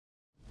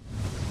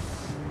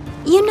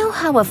You know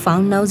how a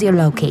phone knows your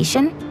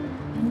location?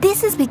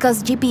 This is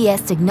because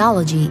GPS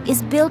technology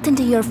is built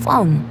into your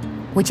phone,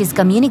 which is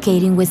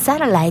communicating with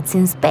satellites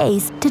in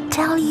space to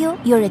tell you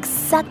your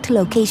exact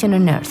location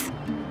on Earth.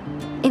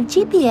 If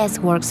GPS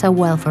works so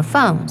well for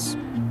phones,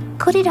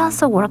 could it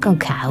also work on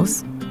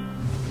cows?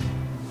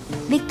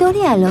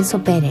 Victoria Alonso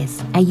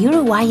Perez, a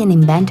Uruguayan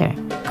inventor,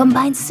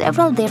 combines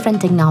several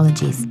different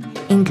technologies,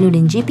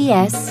 including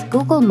GPS,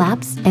 Google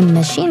Maps, and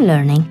machine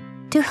learning,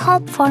 to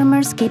help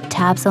farmers keep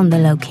tabs on the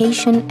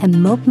location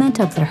and movement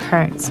of their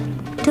herds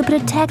to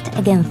protect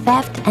against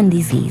theft and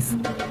disease.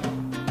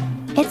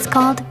 It's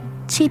called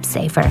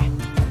Chipsafer.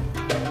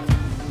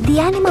 The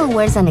animal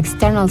wears an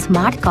external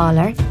smart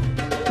collar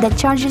that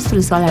charges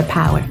through solar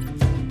power.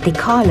 The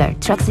collar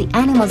tracks the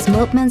animal's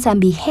movements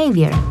and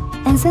behavior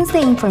and sends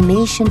the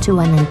information to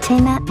an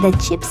antenna that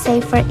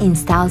Chipsafer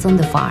installs on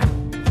the farm.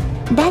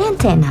 That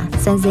antenna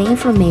sends the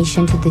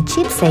information to the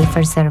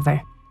Chipsafer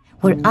server,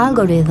 where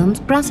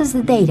algorithms process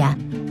the data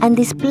and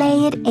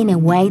display it in a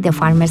way the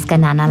farmers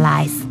can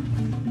analyze.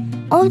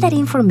 All that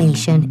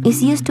information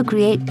is used to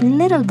create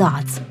little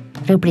dots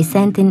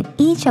representing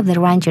each of the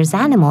rancher's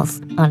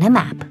animals on a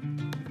map.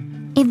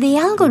 If the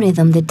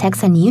algorithm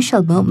detects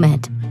unusual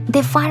movement,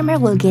 the farmer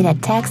will get a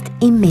text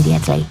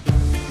immediately.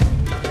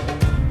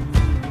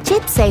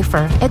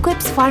 Chipsafer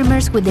equips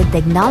farmers with the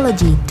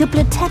technology to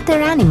protect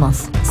their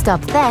animals,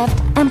 stop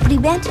theft, and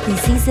prevent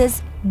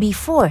diseases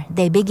before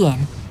they begin.